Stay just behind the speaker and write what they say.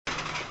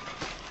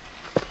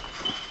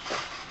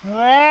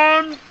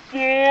Run,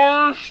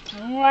 Forrest,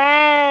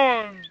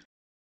 run!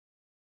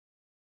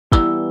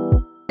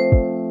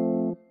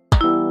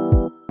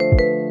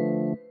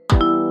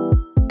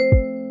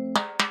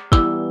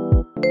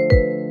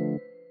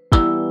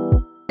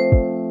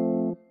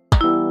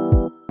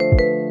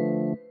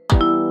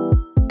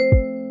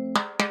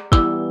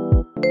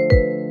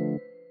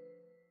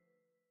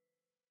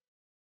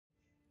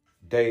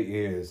 Day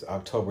is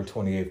October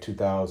 28th,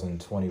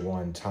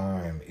 2021.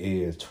 Time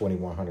is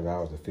 2100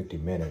 hours and 50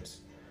 minutes.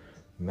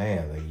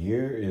 Man, the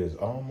year is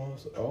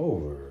almost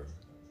over.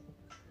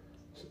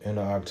 It's end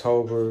of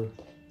October,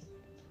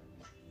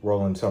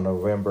 rolling till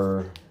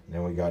November,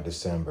 then we got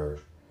December.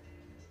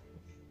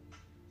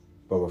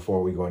 But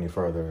before we go any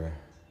further,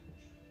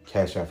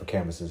 Cash Out for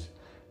Canvases,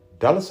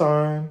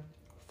 $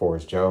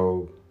 Forrest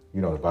Job,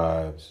 you know the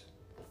vibes.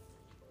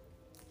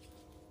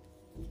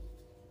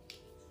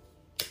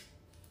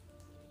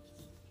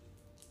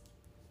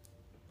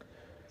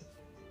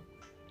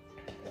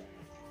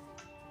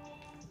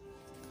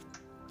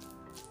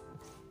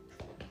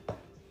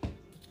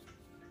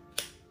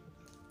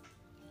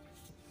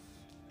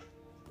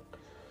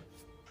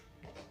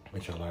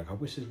 But you're like, I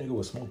wish this nigga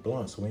would smoke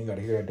blunt so we ain't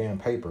gotta hear that damn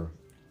paper.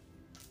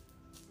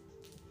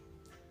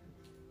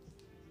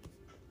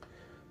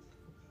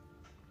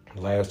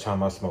 Last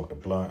time I smoked a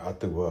blunt, I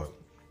threw up.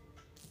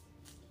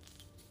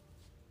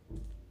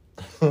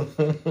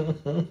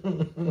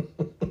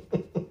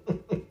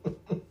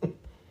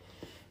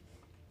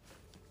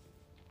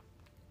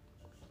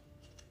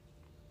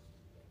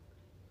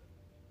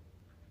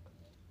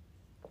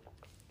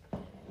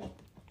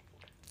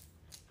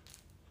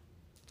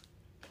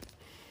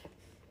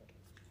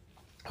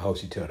 I hope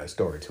she tell that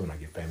story too when I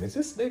get famous.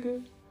 This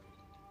nigga,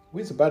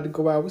 we was about to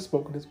go out, we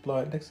smoking this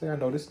blunt. Next thing I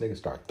know, this nigga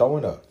start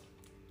throwing up.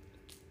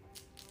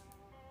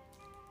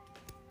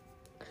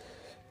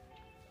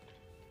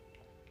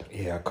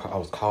 Yeah, I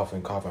was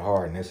coughing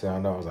hard, and next thing I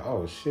know, I was like,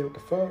 oh shit, what the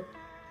fuck?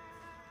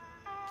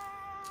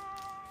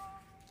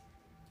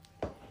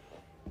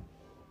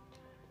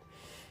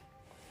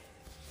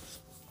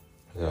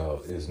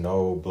 So, there's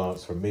no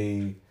blunts for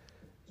me,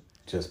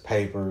 just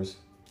papers.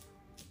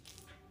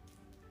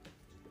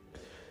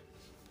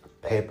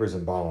 Papers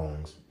and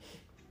bongs.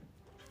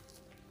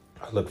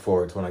 I look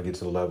forward to when I get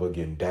to the level of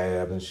getting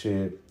dabs and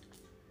shit.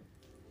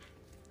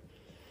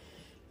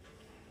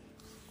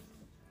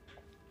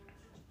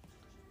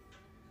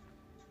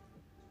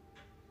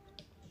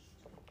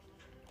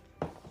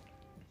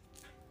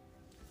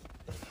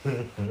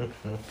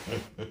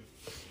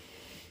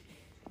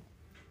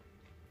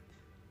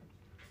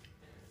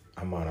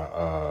 I'm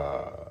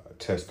gonna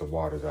test the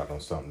waters out on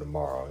something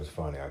tomorrow. It's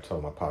funny, I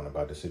told my partner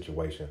about the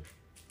situation.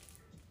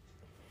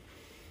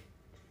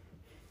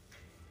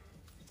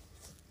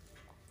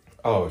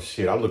 Oh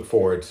shit, I look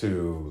forward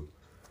to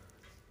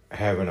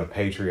having a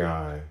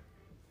Patreon.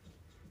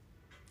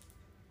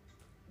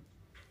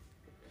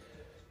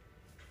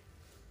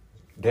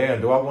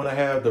 Damn, do I want to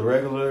have the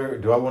regular?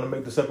 Do I want to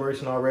make the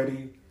separation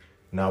already?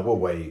 No, we'll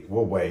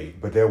wait.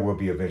 But there will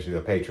be eventually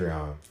a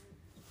Patreon.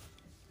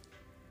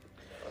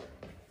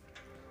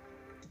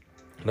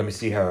 Let me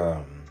see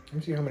how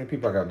many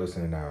people I got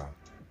listening now.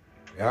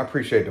 And I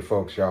appreciate the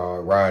folks,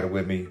 y'all, riding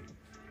with me.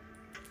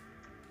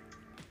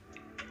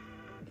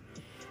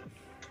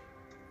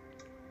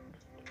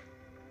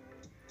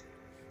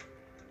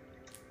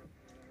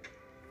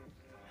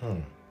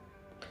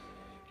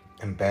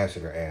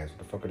 Ambassador ads. What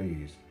the fuck are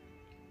these?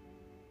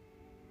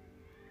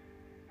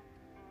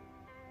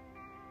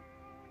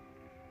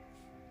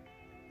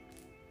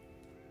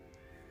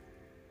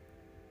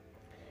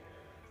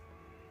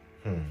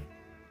 I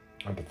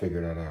have to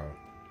figure that out.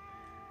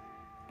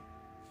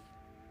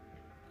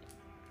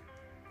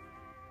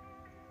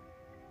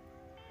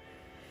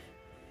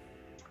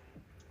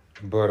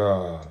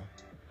 But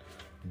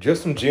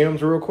just some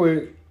gems real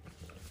quick.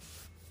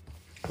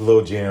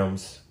 Little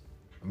gems.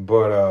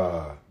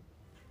 But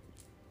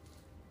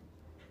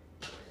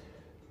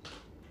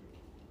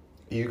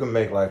you can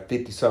make like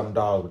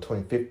 $50-something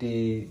between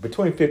 $50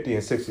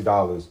 and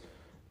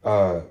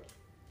 $60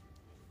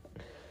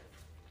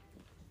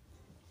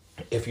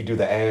 if you do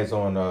the ads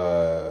on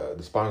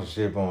the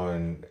sponsorship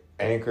on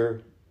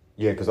Anchor.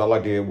 Yeah, because all I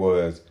did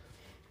was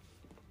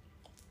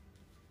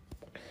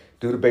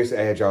do the basic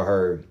ads y'all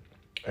heard,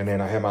 and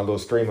then I had my little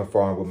streaming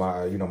phone with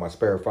my my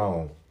spare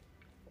phone.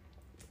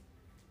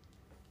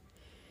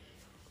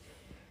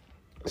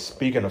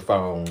 Speaking of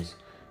phones,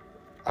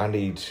 I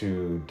need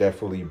to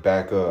definitely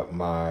back up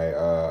my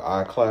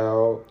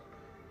iCloud,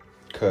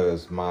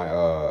 because my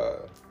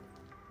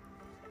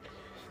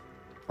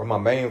on my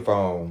main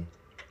phone,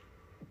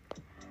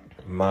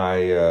 my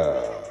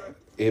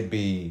it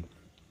be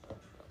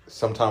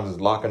sometimes it's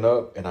locking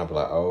up, and I'll be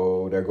like,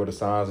 oh, there go the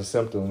signs and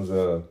symptoms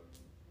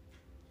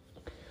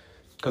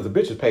because the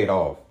bitch is paid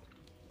off.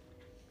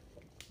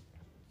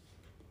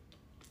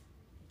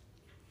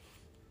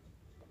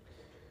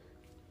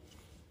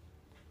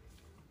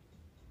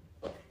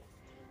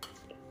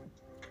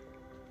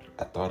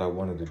 I thought I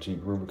wanted the Jeep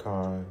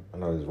Rubicon. I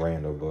know it's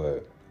random,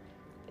 but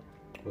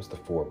What's the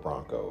Ford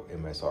Bronco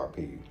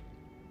MSRP?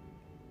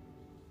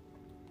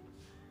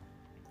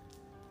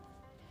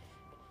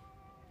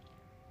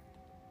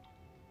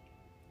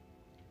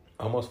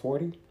 Almost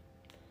 40?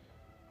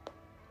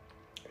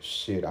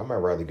 Shit, I might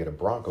rather get a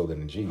Bronco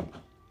than a Jeep.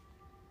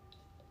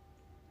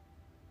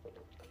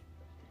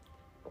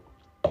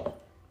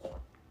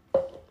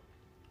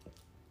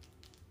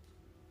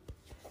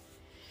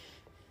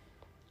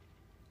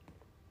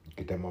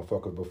 Get that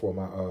motherfucker before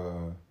my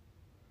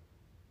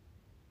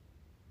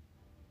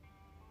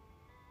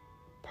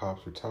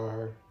pops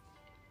retire.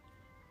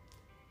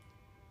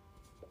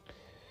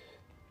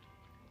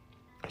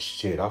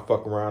 Shit, I'll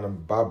fuck around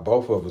and buy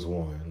both of us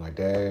one. Like,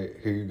 Dad,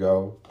 here you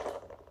go.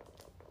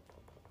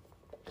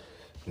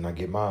 And I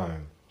get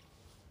mine.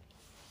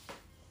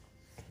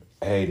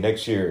 Hey,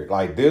 next year,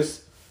 like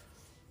this,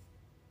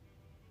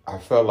 I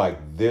felt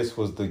like this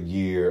was the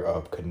year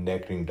of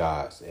connecting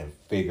dots and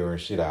figuring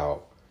shit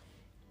out.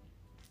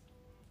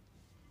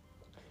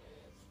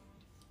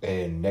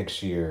 And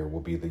next year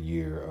will be the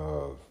year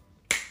of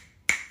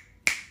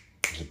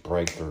just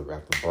breakthrough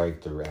after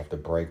breakthrough after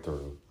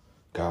breakthrough,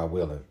 God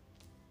willing.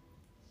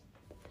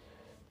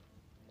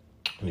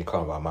 Let me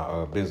call about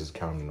my business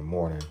account in the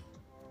morning.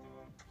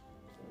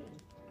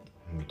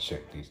 Let me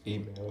check these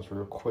emails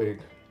real quick.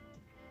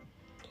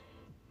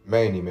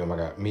 Main email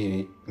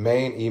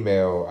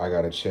I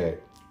gotta check.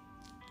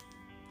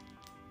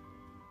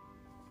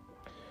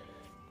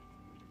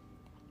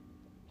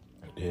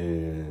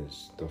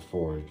 Is the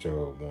 4th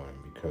Job one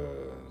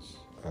because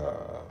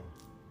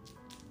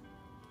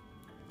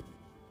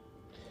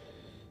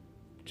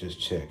just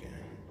checking.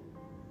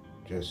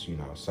 Just,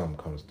 something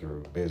comes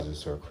through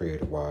business or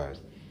creative wise.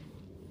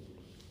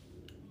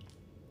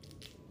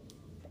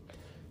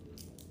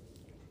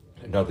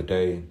 Another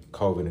day,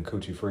 COVID and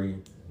coochie free.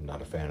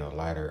 Not a fan of the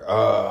lighter.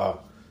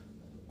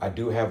 I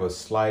do have a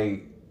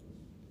slight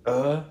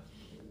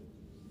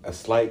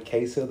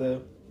case of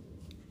the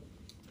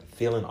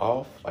feeling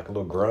off, like a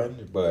little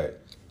grunge,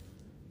 but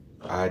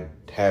I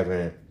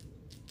haven't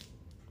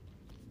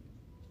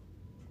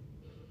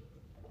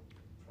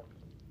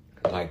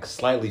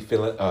slightly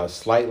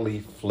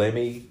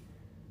phlegmy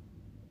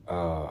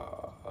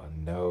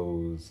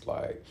nose,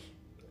 like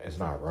it's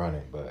not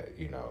running, but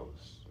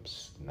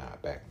it's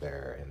not back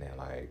there, and then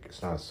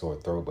it's not a sore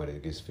throat, but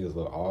it just feels a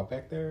little off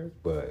back there.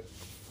 But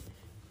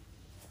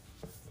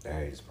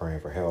hey, just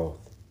praying for health.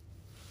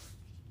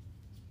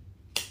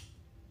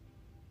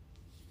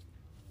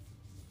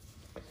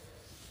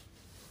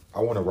 I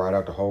want to ride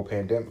out the whole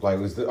pandemic.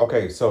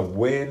 So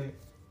when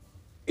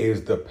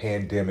is the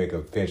pandemic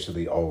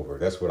officially over?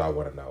 That's what I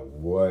want to know.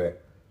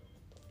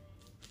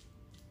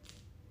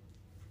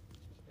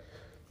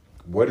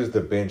 What is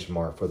the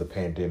benchmark for the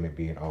pandemic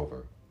being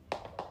over?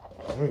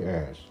 Let me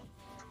ask.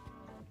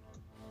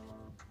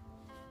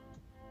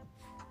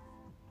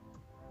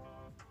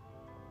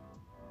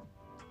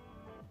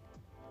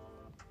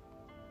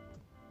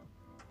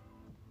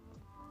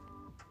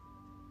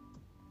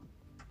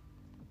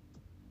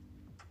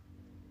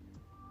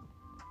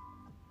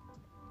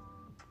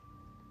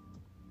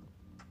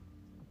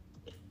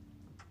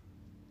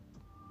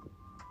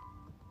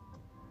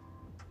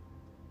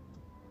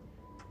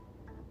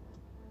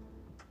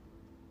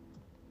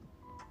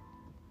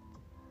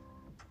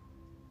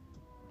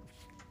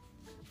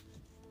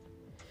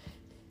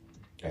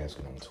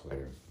 Asking on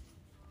Twitter.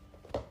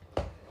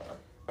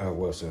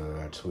 What's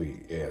a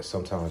tweet? Yeah,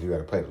 sometimes you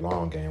gotta play the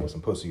long game with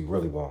some pussy you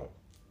really want.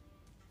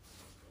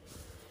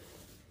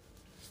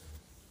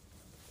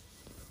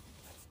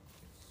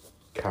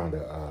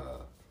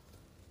 Kinda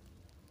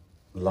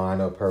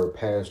line up her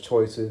past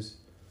choices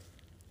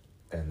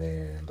and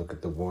then look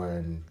at the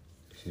one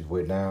she's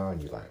with now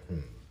and you're like,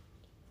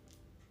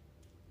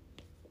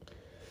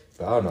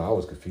 But I don't know, I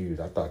was confused.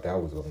 I thought that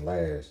was gonna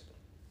last.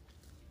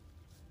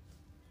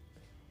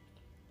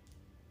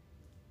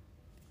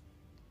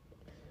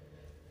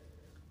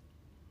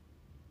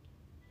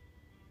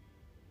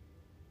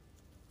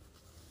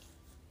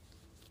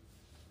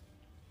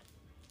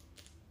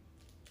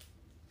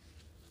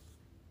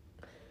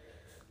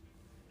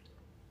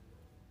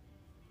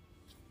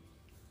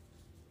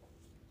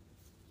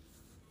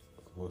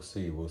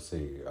 We'll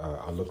see.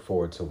 I look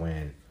forward to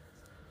when.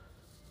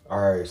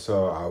 All right,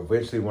 so I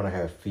eventually want to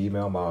have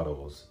female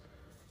models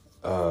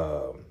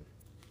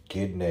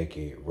get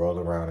naked, roll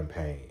around in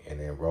paint,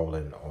 and then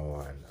rolling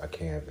on a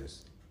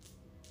canvas.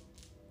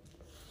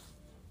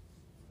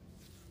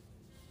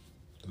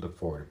 Look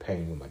forward to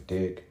painting with my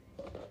dick.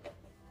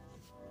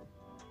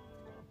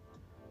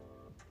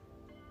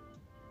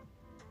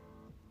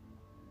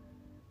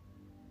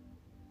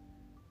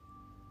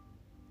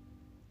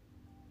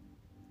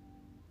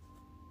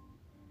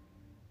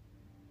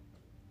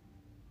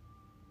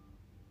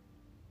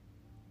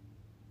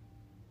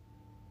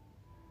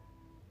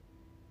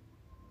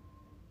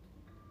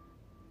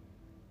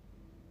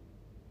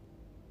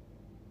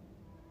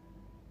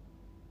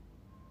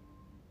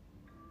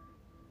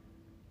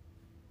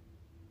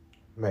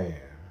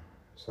 Man,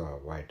 saw a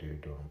white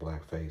dude doing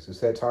blackface. It's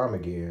that time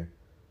again.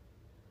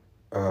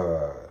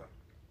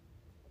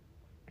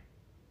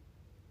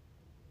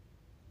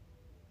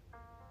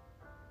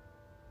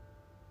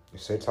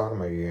 Say talking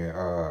about you.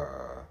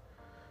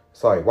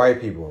 It's like white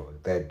people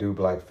that do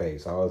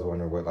blackface. I always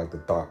wonder what like the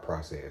thought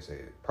process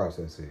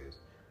is.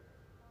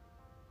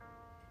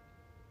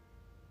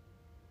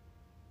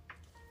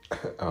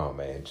 Oh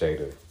man,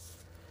 Jada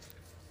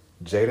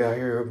out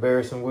here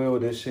embarrassing Will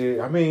with this shit.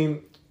 I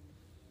mean,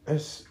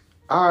 it's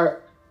I'm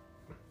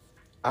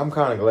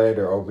kind of glad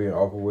they're being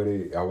open with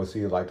it. I would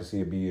like to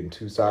see it be in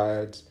two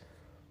sides.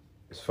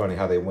 It's funny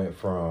how they went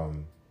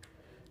from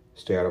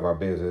stay out of our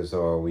business,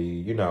 or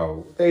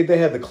they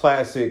had the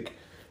classic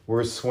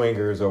we're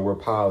swingers or we're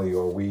poly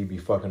or we be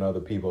fucking other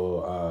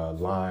people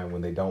line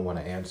when they don't want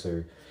to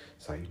answer.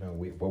 It's like,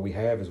 what we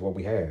have is what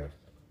we have.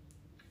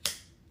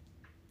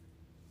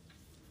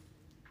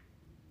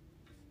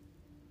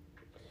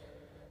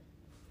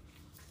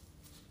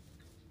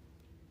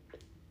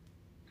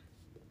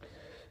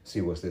 See,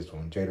 what's this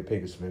one? Jada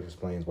Pinkett Smith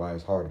explains why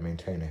it's hard to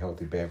maintain a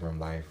healthy bedroom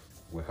life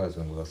with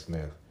husband Will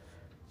Smith.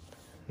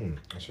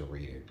 I should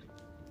read it.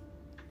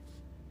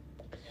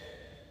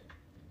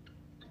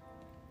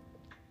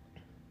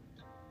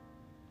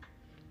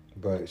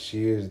 But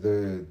she is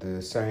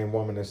the same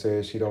woman that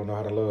says she don't know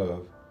how to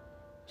love.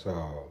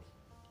 So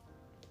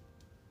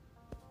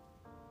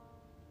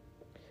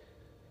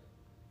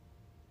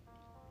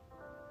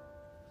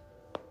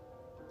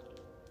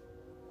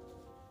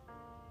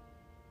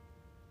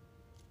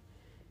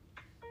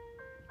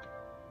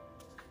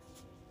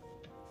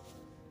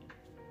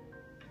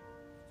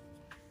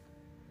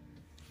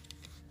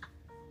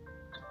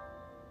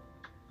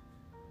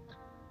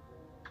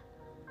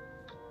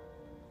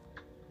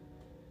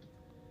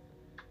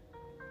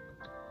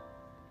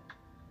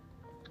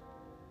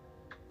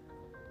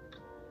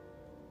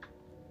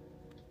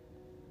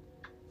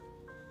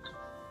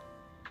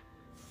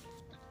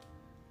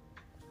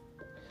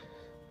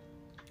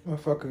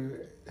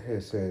motherfucker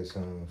had said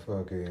some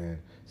fucking,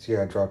 see,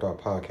 I dropped off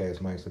podcast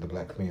mics to the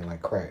black community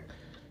like crack.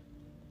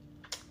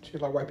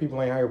 Shit, like white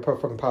people ain't out here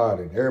fucking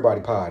podding.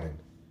 Everybody podding.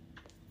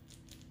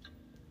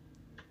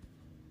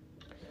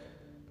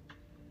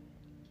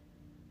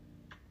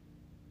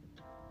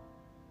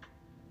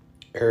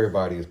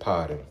 Everybody is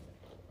podding.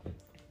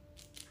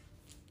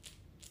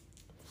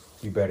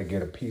 You better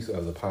get a piece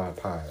of the pie.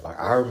 Like,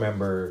 I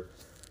remember,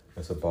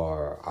 it's a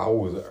bar,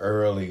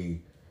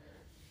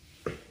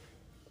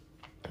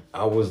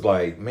 I was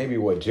like, maybe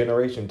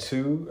generation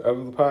 2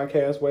 of the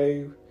podcast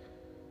wave?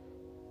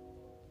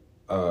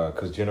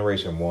 Because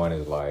generation 1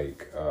 is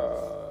like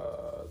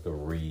the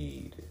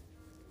Reed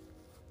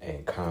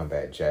and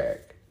Combat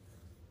Jack.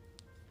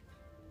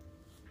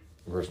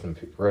 Rest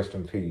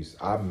in peace.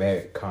 I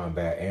met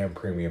Combat and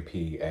Premium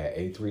P at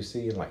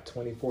A3C in like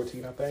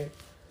 2014, I think.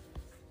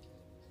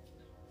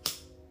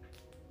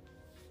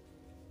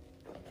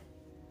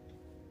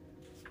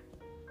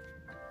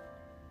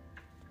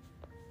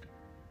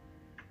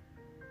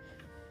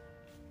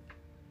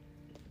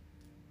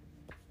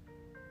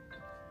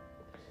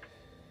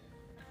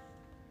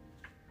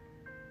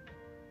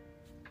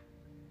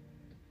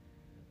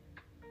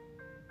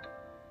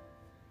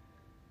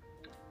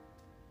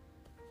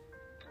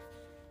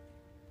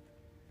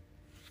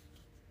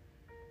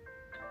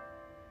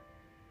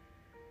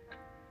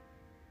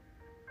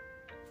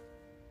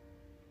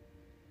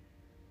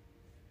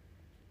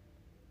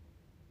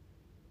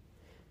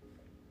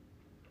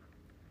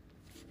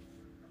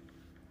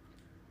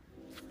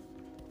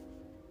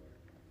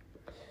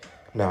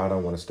 No, I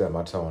don't want to step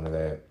my toe into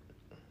that.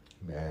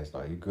 Man, it's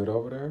like, you good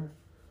over there?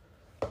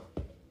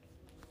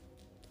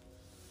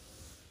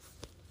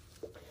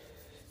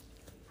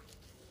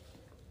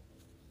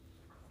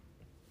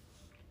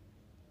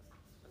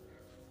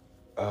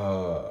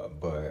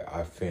 But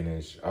I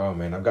finished. Oh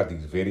man, I've got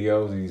these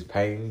videos, these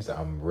paintings.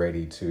 I'm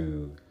ready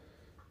to.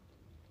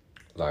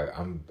 Like,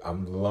 I'm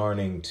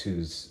learning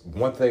to.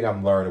 One thing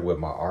I'm learning with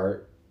my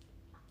art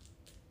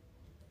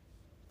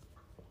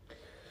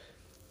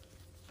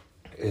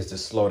is to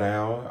slow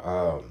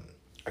down.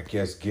 I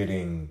guess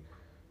getting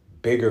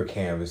bigger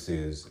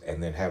canvases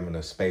and then having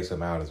to space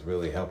them out is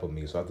really helping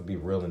me. So I have to be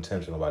real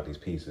intentional about these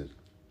pieces.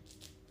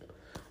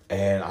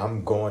 And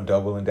I'm going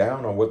doubling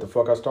down on what the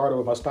fuck I started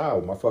with my style,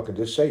 with my fucking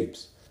just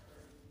shapes.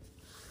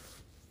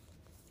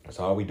 That's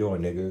all we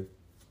doing, nigga.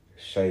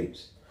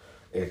 Shapes.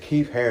 And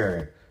Keith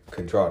Haring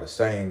can draw the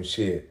same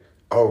shit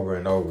over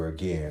and over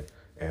again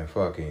and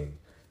fucking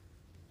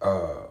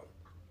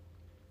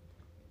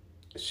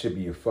should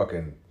be a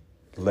fucking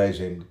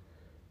legend.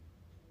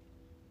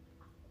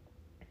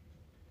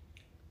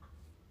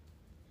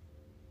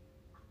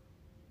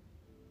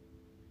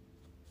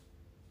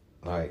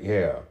 Like,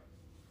 yeah.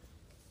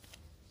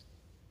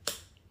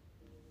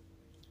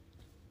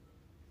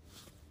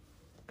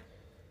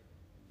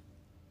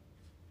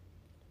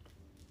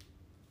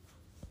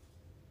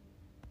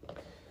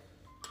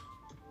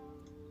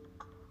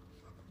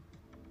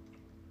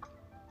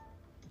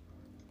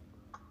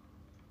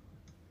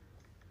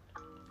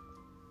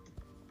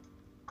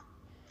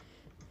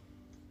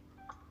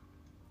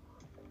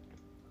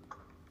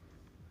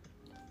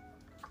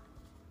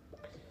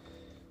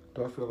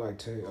 Do I feel like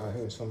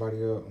hitting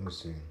somebody up? Let me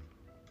see.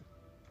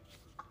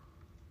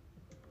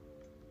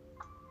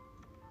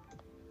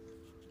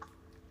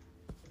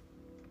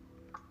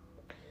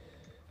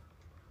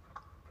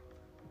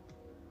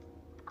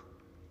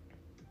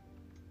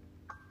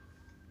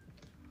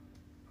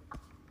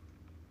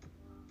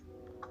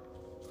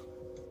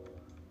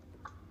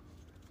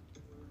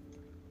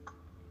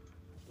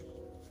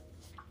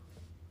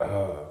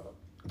 Uh,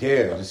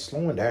 yeah, just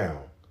slowing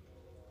down.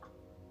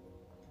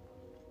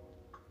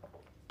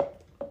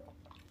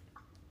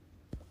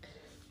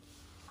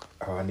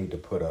 Oh, I need to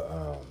put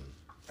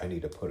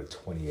a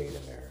 28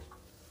 in there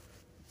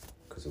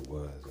because it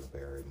was a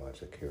very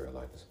much a Kira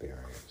life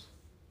experience.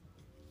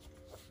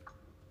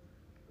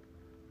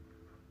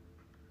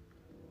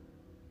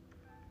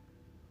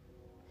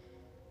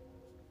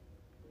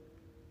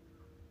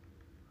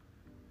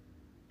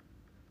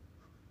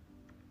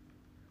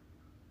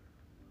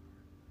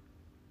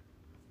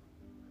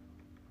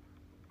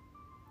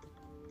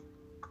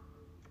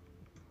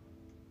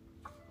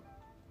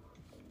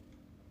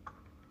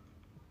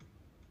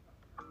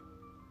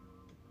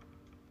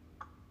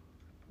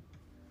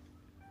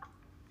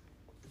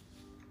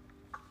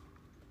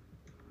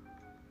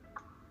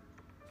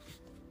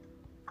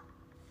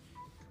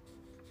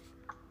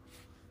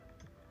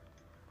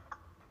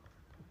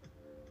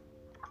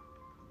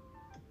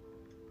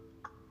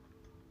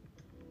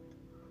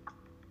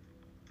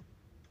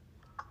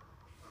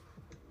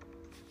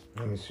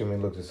 Let me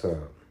look this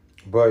up.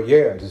 But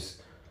yeah,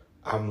 just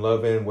I'm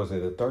loving. Was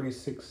it a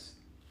 36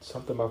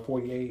 something by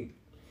 48?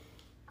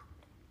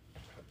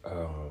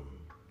 Um,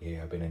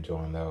 yeah, I've been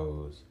enjoying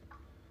those.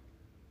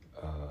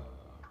 Uh,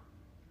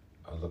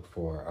 I look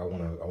for. I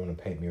wanna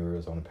paint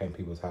murals. I wanna paint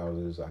people's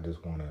houses. I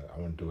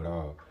wanna do it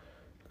all.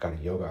 Got a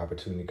yoga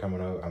opportunity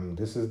coming up.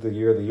 This is the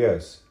year of the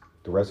yes.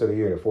 The rest of the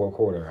year, the fourth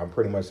quarter, I'm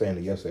pretty much saying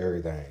the yes to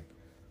everything.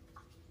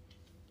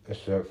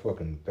 That's that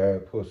fucking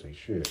bad pussy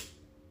shit.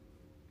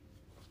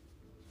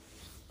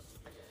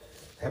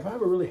 Have I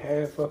ever really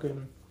had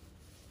fucking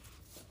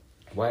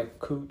white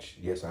cooch?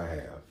 Yes, I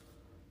have.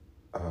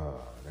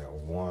 That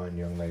one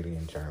young lady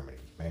in Germany.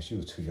 Man, she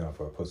was too young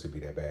for a pussy to be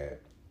that bad.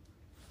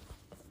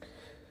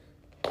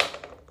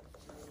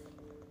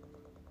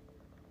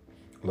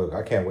 Look,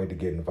 I can't wait to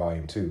get in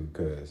volume 2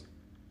 because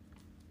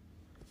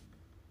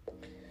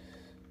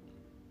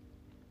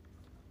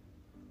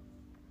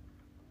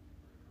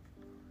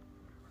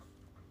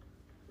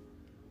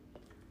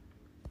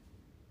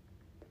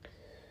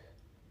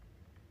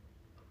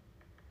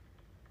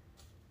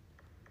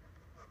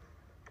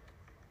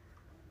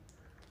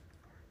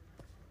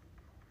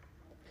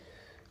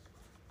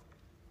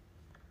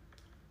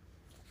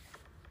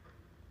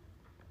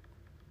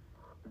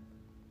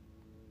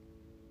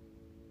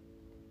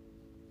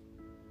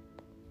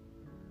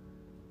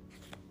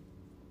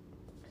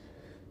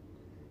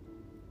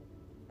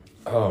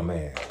oh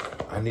man,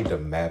 I need to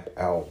map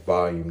out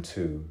volume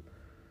 2.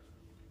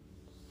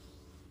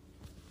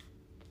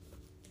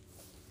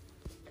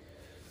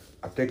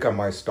 I think I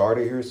might start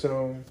it here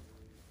soon,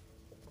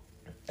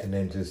 and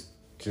then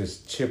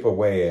just chip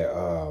away at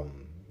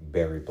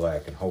Barry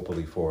Black, and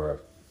hopefully for a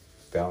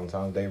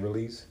Valentine's Day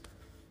release.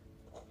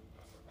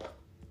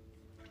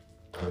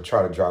 I'm gonna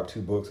try to drop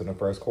 2 books in the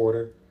first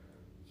quarter.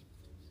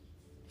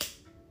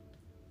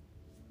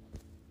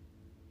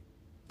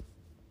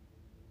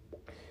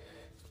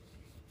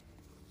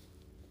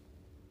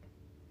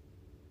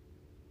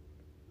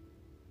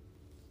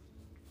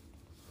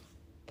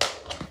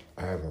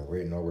 I haven't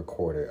written or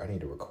recorded. I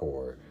need to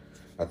record.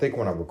 I think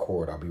when I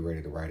record, I'll be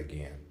ready to write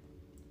again.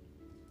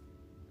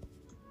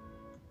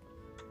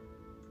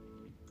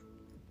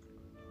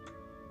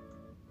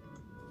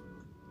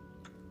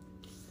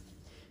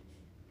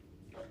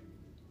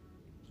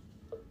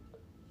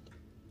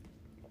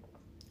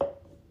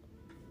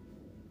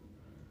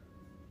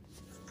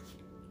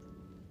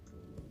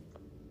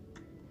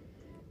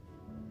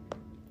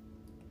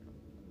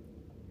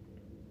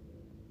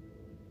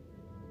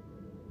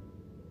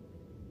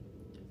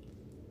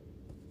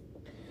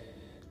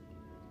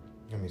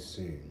 Let me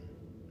see.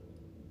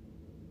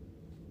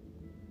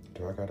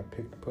 Do I got a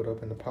pic to put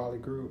up in the poly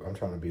group? I'm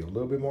trying to be a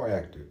little bit more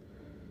active.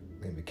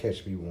 Maybe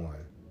catch me one.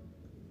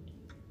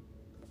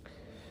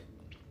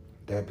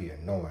 That'd be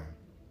annoying.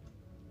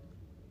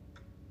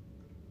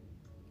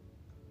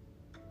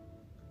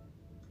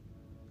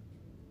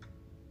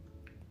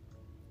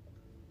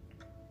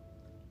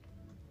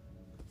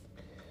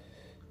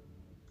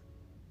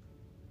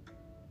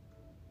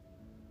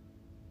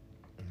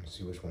 Let me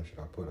see, which one should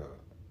I put up?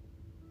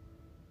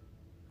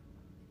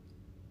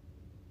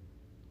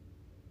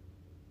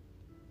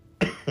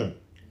 My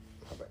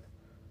bad.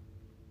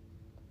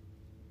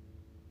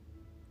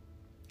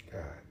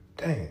 God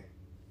dang.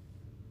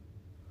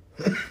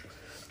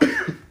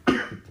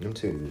 Them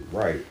two,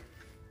 right.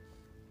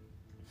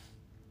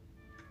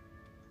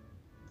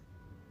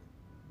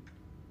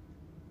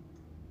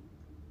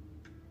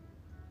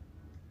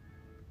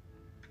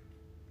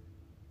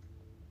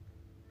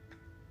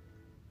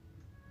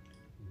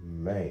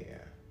 Man.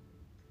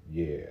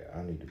 Yeah,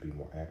 I need to be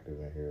more active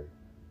in here.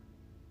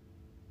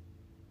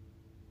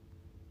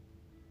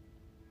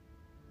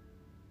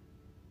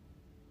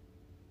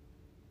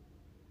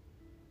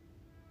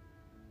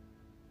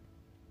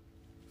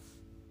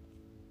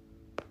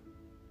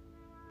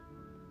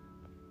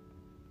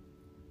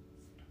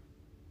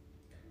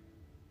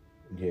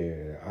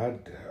 Yeah,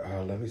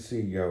 let me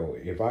see, yo.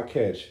 If I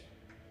catch,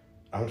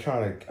 I'm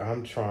trying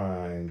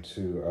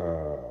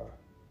to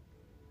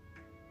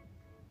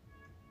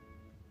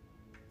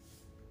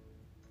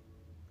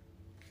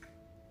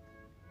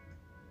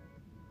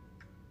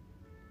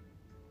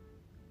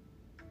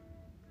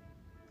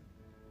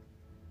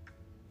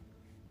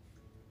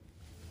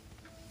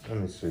Let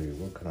me see.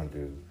 What can I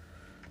do?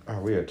 Are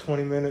we at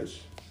 20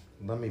 minutes?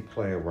 Let me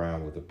play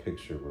around with the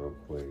picture real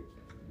quick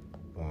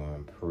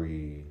on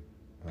prequel.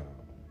 All right,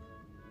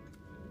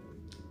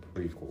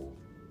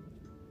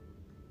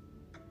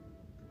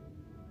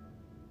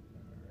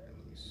 let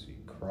me see.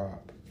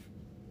 Crop.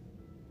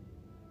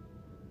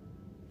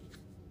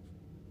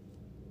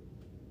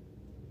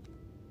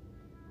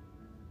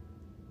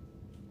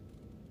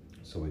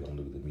 So we're going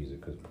to do the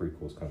music because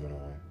prequel's coming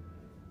on.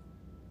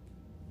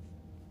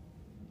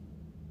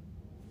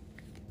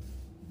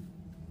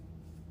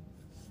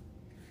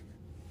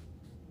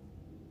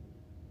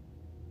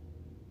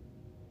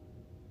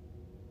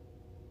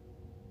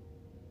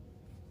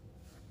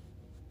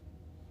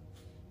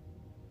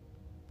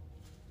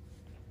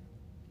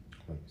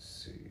 Let me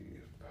see.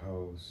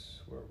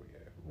 Post. Where are we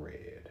at?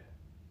 Red.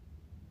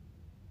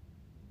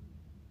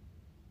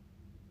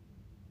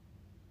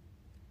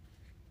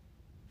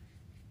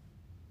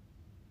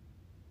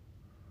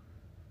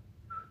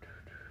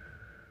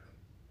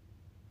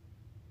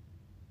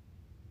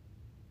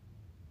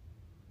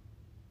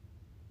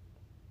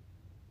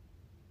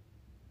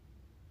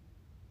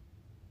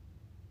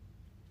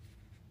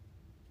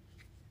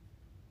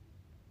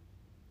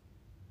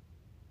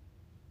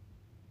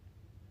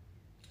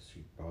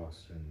 See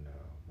Boston, no.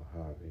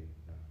 Mojave,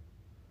 no.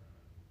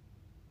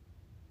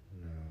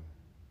 No.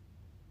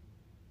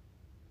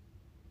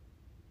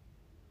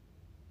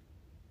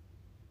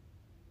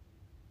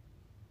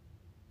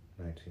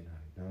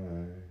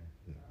 1999,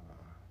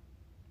 nah.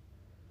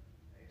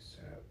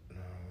 ASAP,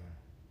 no.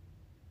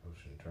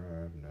 Ocean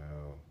Drive,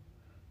 no.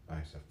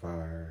 Ice and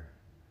Fire,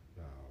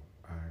 no.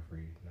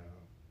 Ivory, no.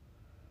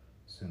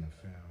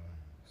 Cinefilm,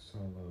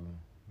 Solo,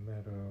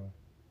 Meadow.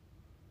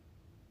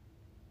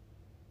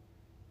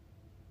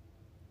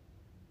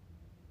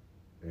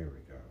 There we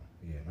go.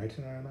 Yeah,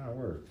 1999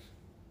 works.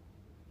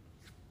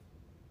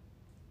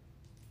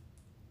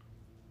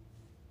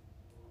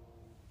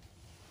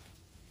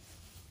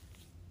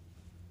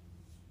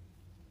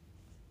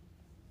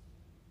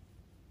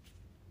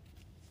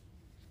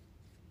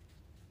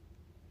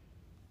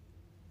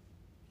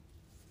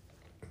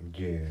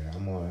 Yeah,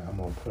 I'm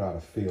gonna put out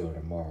a feeler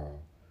tomorrow.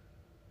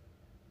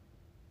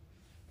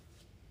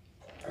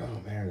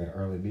 Oh man, I got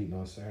an early meeting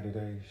on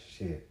Saturday.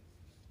 Shit.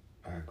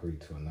 I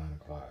agreed to a 9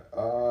 o'clock.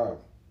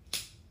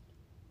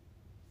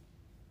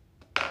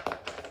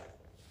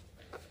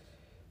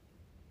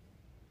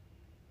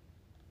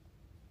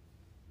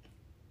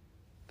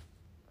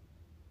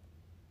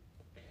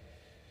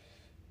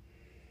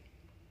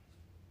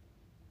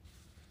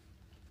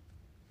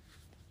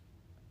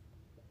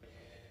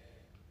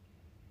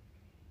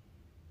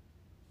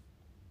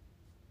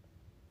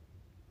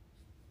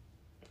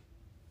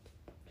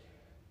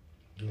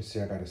 Let me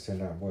see, I gotta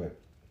send out what?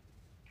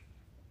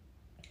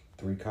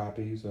 3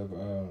 copies of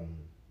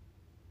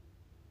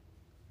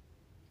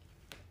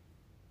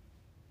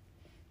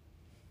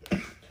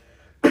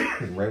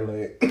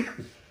Rayleigh.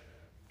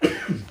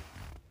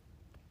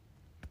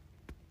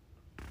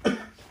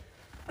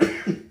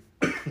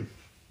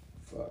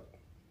 Fuck.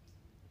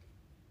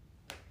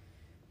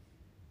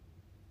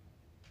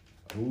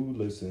 Who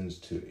listens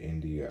to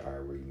India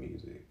Arie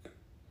music?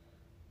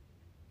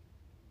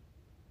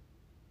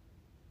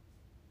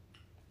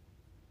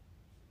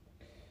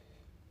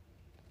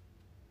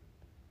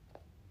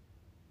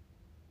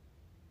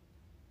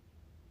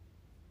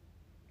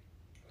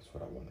 That's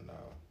what I want to know.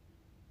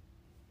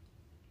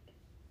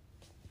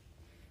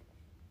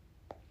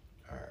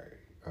 Alright.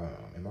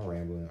 Am I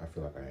rambling? I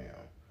feel like I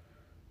am.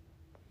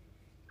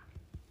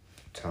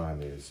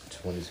 Time is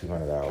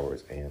 2,200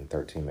 hours and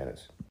 13 minutes.